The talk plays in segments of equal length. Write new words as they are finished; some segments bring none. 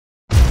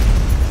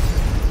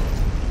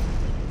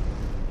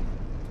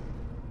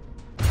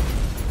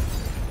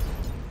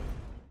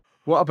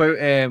What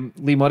about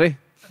Lee Murray?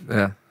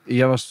 Yeah.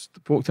 You ever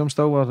spoke to him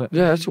still? Or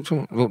Yeah, I talk to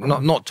him.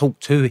 Well, not talk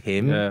to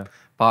him,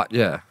 but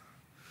yeah,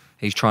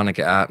 he's trying to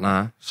get out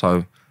now.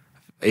 So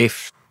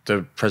if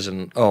the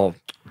president,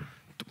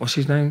 what's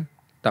his name?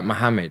 That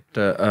Mohammed,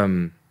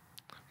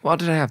 what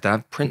do they have? They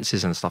have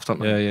princes and stuff, don't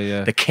they?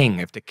 Yeah. The king,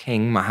 if the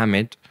king,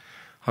 Mohammed,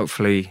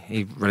 hopefully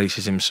he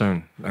releases him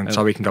soon. And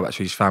so he can go back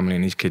to his family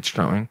and his kids,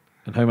 you know what I mean?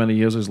 And how many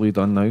years has Lee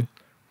done now?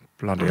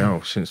 Bloody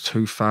hell, since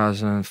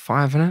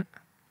 2005, isn't it?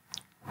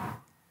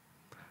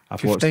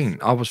 15.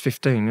 I was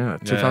 15, yeah.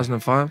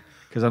 2005.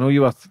 Because I know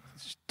you were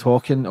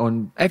talking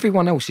on...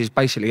 Everyone else is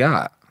basically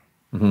out.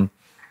 Mm-hmm.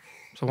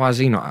 So why is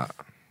he not out?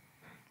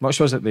 Much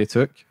was it they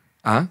took?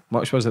 Huh?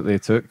 Much was it they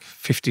took?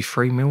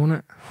 53 mil, wasn't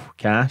it?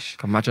 Cash.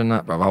 Imagine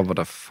that, bro. I would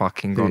have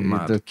fucking gone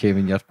mad. They came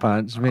in your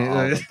pants,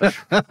 mate.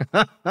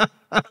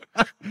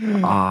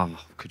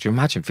 Could you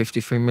imagine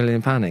 £53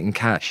 million in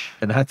cash?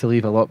 And they had to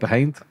leave a lot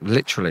behind.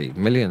 Literally,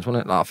 millions,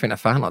 wasn't it? Like, I think they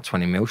found like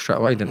 20 mil straight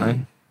away, didn't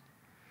they?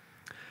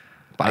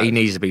 But he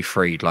needs to be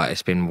freed. Like,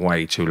 it's been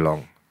way too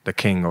long. The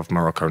king of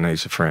Morocco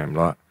needs to free him.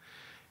 Like,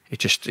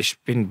 it's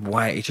been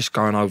he's just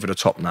going over the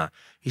top now.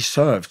 He's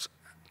served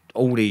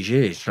all these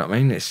years, you know what I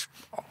mean? It's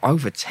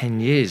over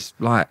 10 years.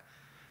 Like,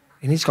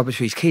 he needs to go back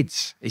to his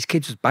kids. His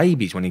kids was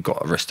babies when he got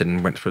arrested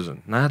and went to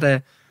prison. Now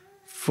they're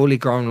fully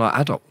grown, like,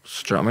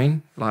 adults, do you know what I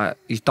mean? Like,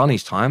 he's done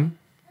his time.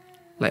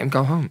 Let him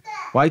go home.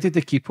 Why did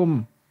they keep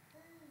him?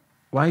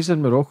 Why is he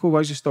in Morocco? Why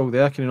is he still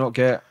there? Can he not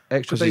get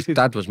extradited? Because his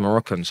dad was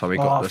Moroccan, so he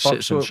got the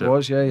citizenship. So it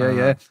was,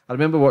 yeah. I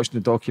remember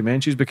watching the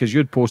documentaries because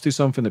you'd posted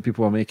something that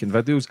people were making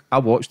videos. I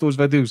watched those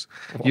videos.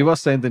 What? You were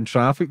sending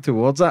traffic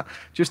towards that.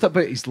 Just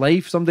about his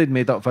life. Somebody had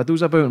made up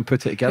videos about and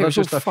put it together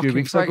just a few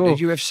weeks ago.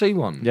 The UFC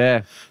one.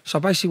 Yeah.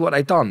 So basically what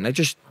they done, they're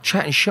just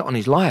chatting shit on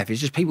his life.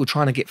 It's just people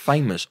trying to get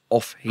famous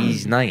off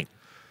his name.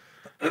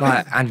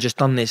 Like, and just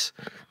done this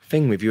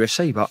thing with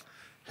UFC, but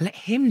let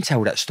him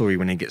tell that story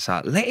when he gets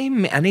out. Let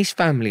him and his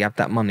family have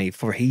that money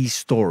for his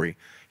story.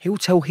 He'll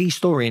tell his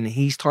story in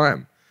his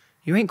time.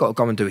 You ain't got to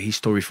go and do his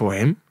story for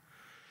him.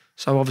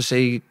 So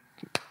obviously,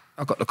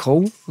 I got the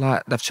call.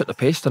 Like, they've took the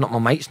piss. They're not my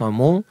mates no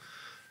more.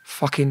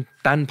 Fucking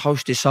Dan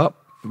post this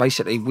up.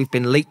 Basically, we've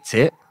been leaked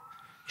it.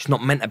 It's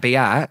not meant to be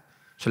out.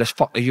 So let's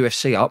fuck the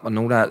UFC up and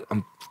all that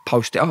and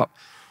post it up.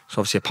 So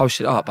obviously I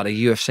posted it up, but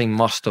the UFC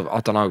must have, I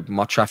don't know,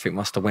 my traffic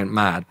must have went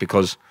mad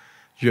because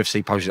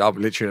UFC posted it up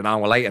literally an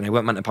hour later and they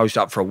weren't meant to post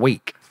it up for a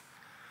week.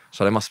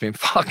 So they must have been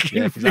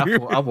fucking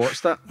I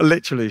watched that.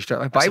 Literally straight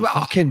away. It's a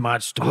fucking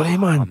mad story,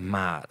 man.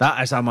 Mad.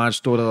 That is a mad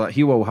story. Like,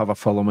 he will have a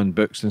following in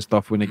books and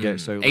stuff when he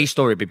gets out. His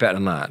story would be better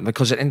than that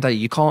because at the end of the day,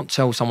 you can't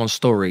tell someone's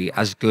story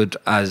as good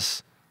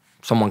as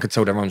someone could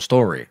tell their own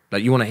story.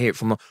 Like, you want to hear it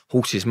from a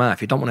horse's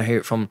mouth. You don't want to hear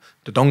it from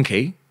the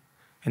donkey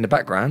in the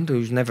background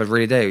who's never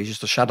really there. He's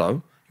just a shadow.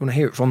 You want to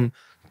hear it from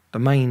the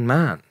main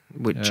man,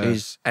 which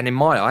is, and in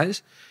my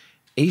eyes,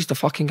 he's the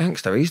fucking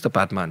gangster. He's the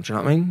bad man. Do you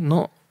know what I mean?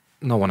 Not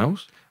no one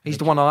else. He's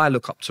the one I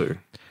look up to.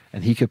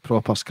 And he could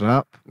proper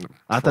scrap.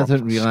 I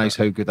didn't realise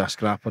how good a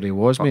scrapper he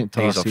was, mate,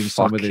 until I seen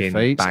some of the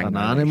fights. An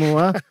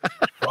animal,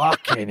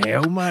 fucking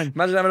hell, man.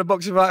 Imagine having a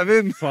boxing fight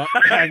with him. Fuck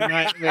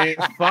that, mate.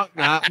 Fuck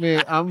that,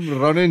 mate. I'm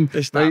running.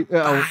 It's that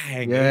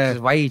bang. Yeah.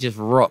 The way he just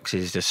rocks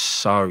is just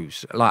so...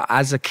 Like,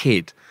 as a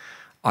kid,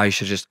 I used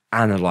to just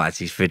analyse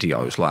his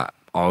videos, like,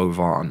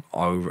 over and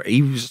over.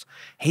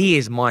 He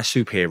is my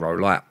superhero.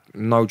 Like,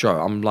 no joke.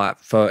 I'm like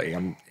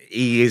 30.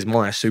 He is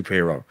my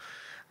superhero.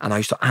 And I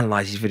used to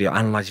analyse his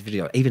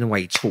video, even the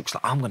way he talks,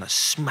 like, I'm going to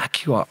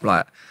smack you up,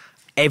 like,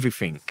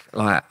 everything.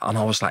 Like, and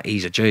I was like,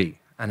 he's a G.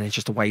 And it's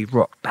just the way he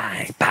rocked,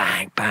 bang,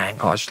 bang, bang.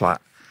 I was just like,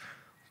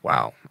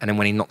 wow. And then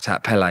when he knocked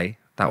out Pele,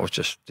 that was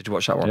just, did you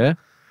watch that one? Yeah.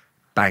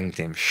 Banged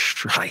him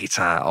straight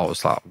out. I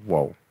was like,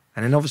 whoa.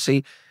 And then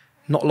obviously,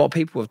 not a lot of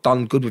people have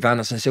done good with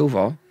Anderson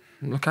Silva.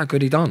 Look how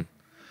good he done.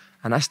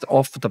 And that's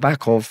off the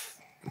back of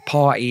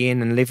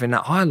partying and living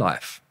that high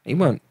life. He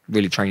weren't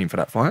really training for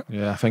that fight.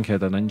 Yeah, I think he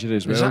had an injury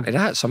as well. Exactly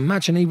that. So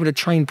imagine he would have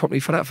trained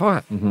properly for that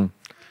fight. Mm-hmm.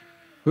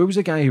 Who was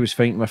the guy he was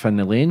fighting with in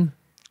the lane?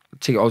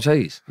 Tito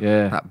Ortiz.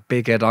 Yeah. That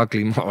big head,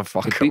 ugly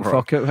motherfucker. He beat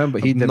fuck out of him,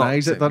 but he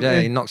denies it, doesn't he?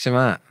 Yeah, he knocks him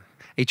out.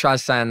 He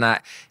tries saying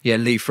that, yeah,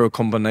 leave for a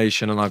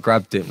combination and I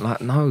grabbed him. Like,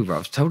 no,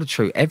 bro, tell the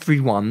truth.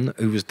 Everyone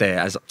who was there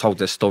has told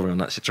their story on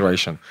that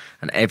situation.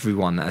 And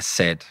everyone that has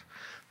said,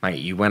 mate,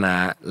 you went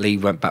out, Lee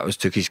went backwards,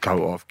 took his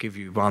coat off, give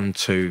you 1,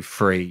 2,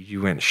 3,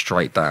 you went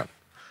straight down.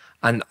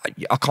 And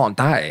I can't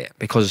doubt it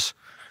because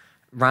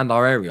around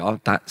our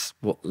area, that's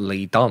what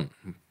Lee done.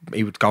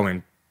 He would go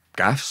in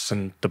gaffs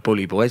and the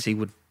bully boys, he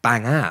would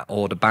bang out,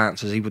 or the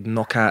bouncers, he would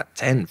knock out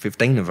 10,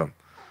 15 of them.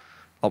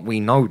 Like, we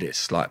know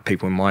this, like,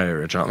 people in my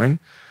area, do you know what I mean?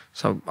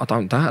 So I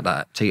don't doubt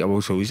that. Tito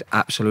also, he's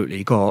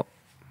absolutely got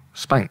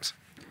spanked.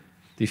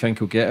 Do you think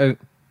he'll get out?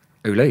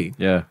 Who, Lee?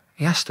 Yeah.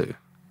 He has to.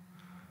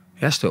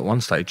 He has to at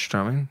one stage, do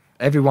you know what I mean?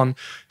 Everyone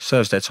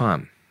serves their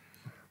time.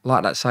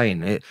 Like that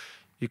saying,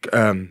 you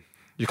can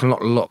lock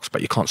the locks,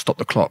 but you can't stop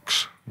the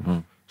clocks. Mm-hmm.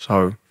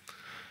 So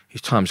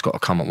his time's got to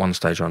come at one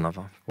stage or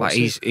another. But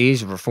he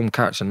is a reformed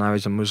character now.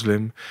 He's a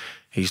Muslim.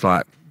 He's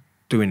like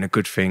doing the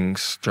good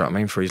things, do you know what I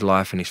mean, for his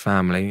life and his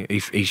family.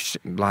 He's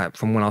like,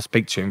 from when I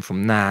speak to him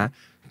from now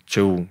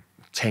till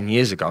 10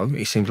 years ago,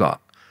 he seems like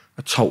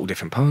a total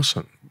different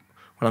person.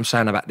 When I'm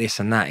saying about this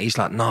and that, he's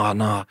like,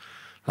 nah,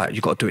 like, you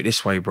got to do it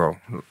this way, bro.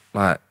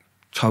 Like,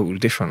 totally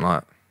different.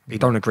 Like, he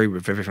don't agree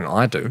with everything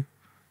I do. Do you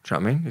know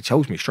what I mean? He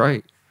tells me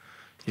straight.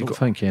 I don't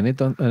think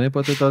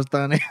anybody does,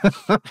 Danny.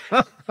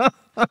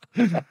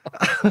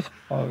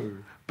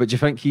 But do you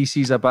think he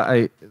sees a bit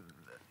out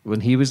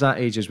when he was that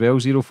age as well,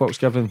 zero fucks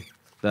given?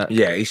 That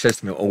Yeah, he says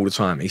to me all the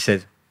time. He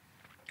said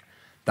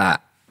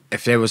that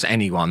if there was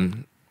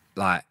anyone,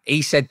 like,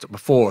 he said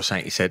before or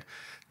something, he said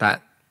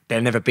that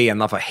there'll never be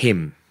another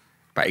him.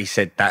 But he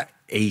said that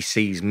he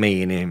sees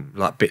me in him,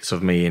 like bits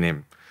of me in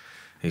him.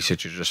 He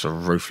said, you're just a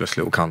ruthless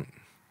little cunt.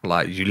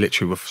 Like, you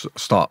literally will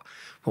start.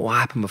 But what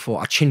happened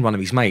before? I chinned one of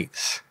his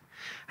mates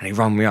and he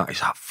run me up.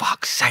 He's like,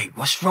 fuck's sake,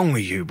 what's wrong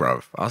with you,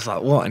 bro? I was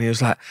like, what? And he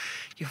was like,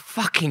 you're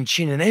fucking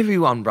chinning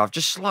everyone, bro.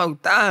 Just slow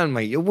down,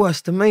 mate. You're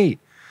worse than me.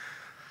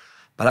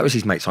 But that was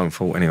his mate's own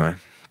fault anyway.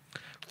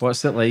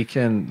 What's it like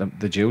in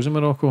the jails in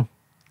Morocco?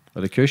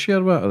 Are they cushy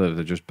or what? Or are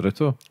they just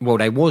brutal? Well,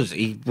 he was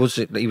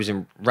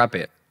in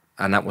Rabbit,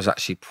 and that was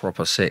actually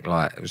proper sick.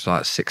 Like, it was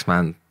like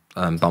 6-man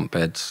bunk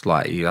beds.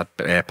 Like, he had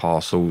air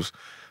parcels,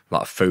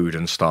 like food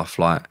and stuff.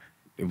 Like,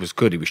 it was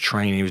good. He was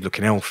training. He was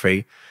looking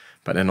healthy.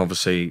 But then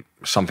obviously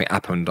something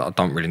happened. I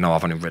don't really know.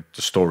 I've only read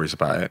the stories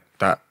about it.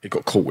 That he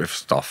got caught with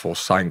stuff, or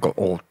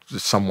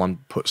someone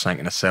put something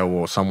in a cell,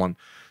 or someone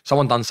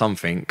done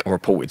something or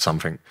reported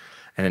something,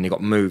 and then he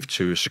got moved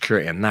to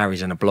security, and now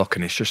he's in a block,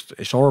 and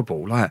it's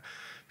horrible. Like,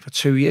 for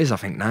 2 years, I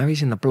think now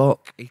he's in the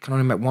block. He can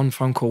only make one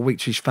phone call a week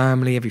to his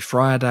family every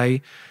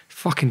Friday.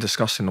 Fucking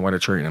disgusting the way they're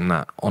treating him.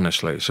 That,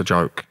 honestly, it's a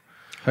joke.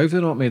 How have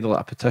they not made like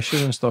a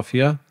petition and stuff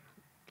here?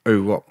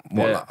 Who, what,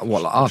 Yeah.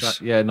 like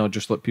us? Yeah, no,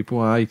 just like people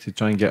to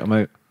try and get them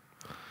out.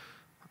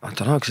 I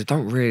don't know, because they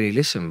don't really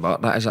listen,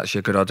 but that is actually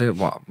a good idea.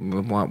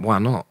 Why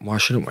not? Why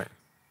shouldn't we?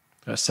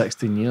 That's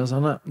 16 years,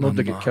 isn't it?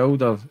 Nobody no. get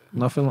killed or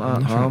nothing like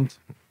that, Nothing. harmed.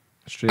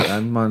 Straight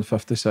in, man,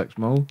 56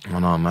 mil. I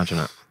know, imagine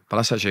it. But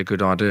that's actually a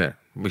good idea.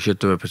 We should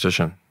do a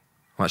petition.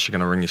 I'm actually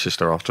going to ring your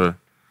sister after.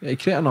 Yeah, you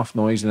create enough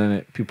noise and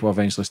then people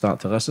eventually start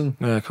to listen.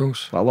 Yeah, of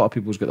course. Like, a lot of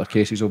people's got their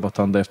cases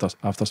overturned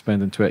after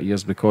spending 20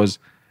 years because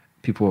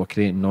people were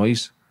creating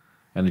noise,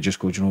 and they just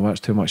go, do you know what, it's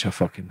too much of a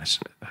fucking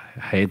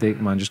headache,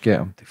 man, just get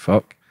them to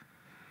fuck.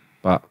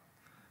 But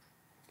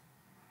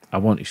I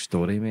want his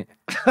story, mate.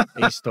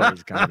 His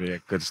story's going to be a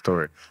good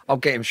story. I'll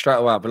get him straight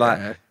away. I'll be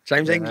like,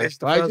 James English.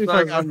 Why do you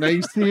think I'm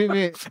nice to you,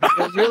 mate?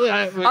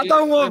 I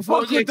don't want to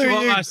fucking do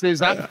you.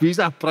 He's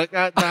a prick,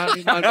 that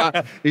Danny,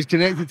 man. He's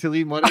connected to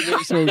Lee Money, mate,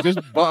 so just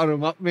butter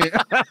him up, mate.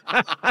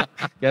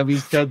 Give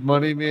his kid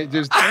money, mate.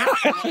 Just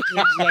he's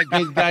a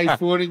good guy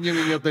phoning you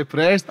when you're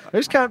depressed.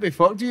 This can't be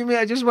fucked to you, mate.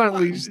 I just want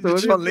Lee's story.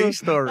 Just want Lee's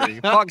story.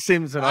 Fuck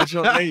Simpson. I just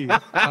want Lee.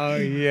 Oh,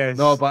 yes.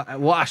 No, but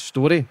what a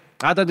story.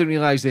 I didn't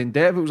realise the in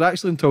depth. It was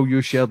actually until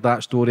you shared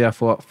that story I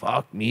thought,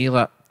 fuck me,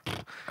 like,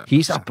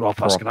 he's a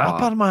proper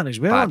scrapper, man, as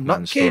well.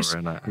 Batman Nutcase.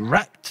 story, innit?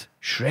 Ripped,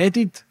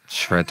 shredded.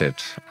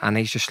 And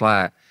he's just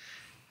like,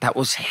 that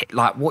was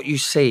like what you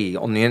see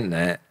on the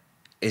internet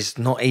is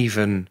not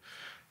even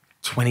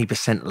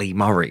 20% Lee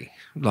Murray.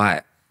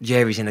 Like,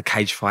 yeah, he's in the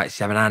cage fights, he's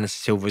having Anderson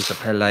Silva's, the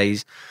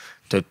Pelés,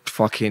 the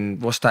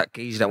fucking, what's that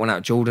geezer that went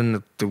out,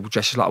 Jordan, the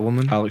dresses like a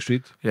woman? Alex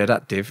Reed. Yeah,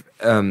 that div.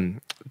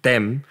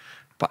 Them.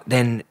 But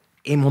then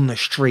him on the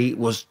street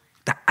was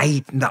the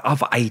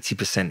other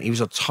 80%. He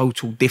was a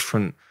total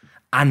different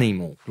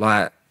animal.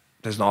 Like,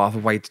 there's no other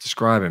way to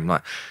describe him.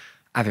 Like,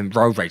 having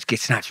road rage,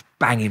 getting out, just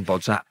banging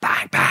bods out,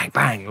 bang, bang,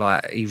 bang.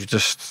 Like, he was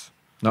just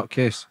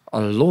Nutcase.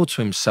 a law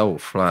to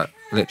himself, like,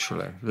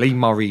 literally. Lee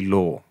Murray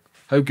law.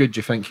 How good do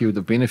you think he would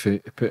have been if he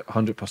put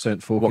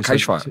 100% focus What,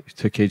 cage fight?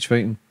 to cage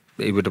fighting?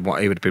 He would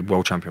have been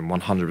world champion,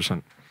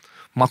 100%.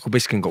 Michael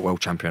Bisping got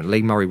world champion.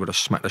 Lee Murray would have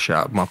smacked the shit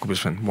out of Michael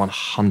Bisping,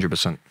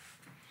 100%.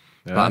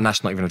 Yeah. Like, and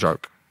that's not even a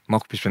joke.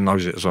 Michael Bisping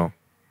knows it as well.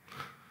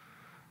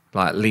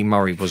 Like, Lee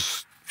Murray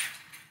was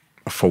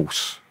a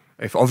force.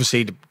 If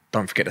obviously,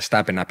 don't forget the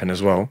stabbing happened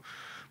as well.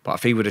 But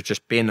if he would have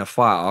just been a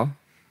fighter,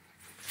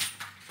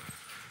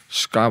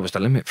 sky was the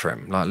limit for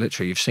him. Like,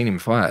 literally, you've seen him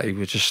fight. He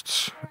was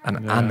just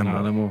an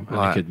animal. And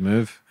Like, he could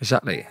move.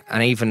 exactly.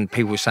 And even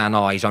people were saying,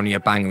 oh, he's only a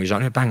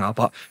banger.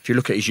 But if you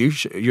look at his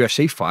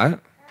UFC fight,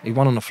 he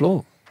won on the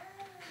floor.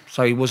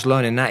 So he was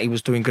learning that. He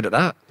was doing good at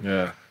that.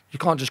 Yeah. You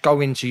can't just go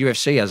into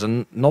UFC as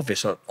a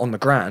novice on the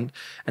ground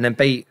and then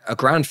beat a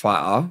ground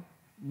fighter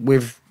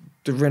with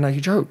the rear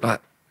naked choke.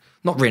 Like,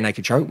 not rear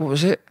naked choke, what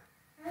was it?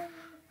 I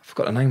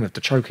forgot the name of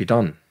the choke he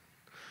done.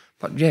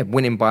 But yeah,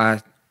 winning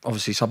by,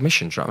 obviously,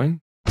 submission, do you know what I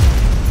mean?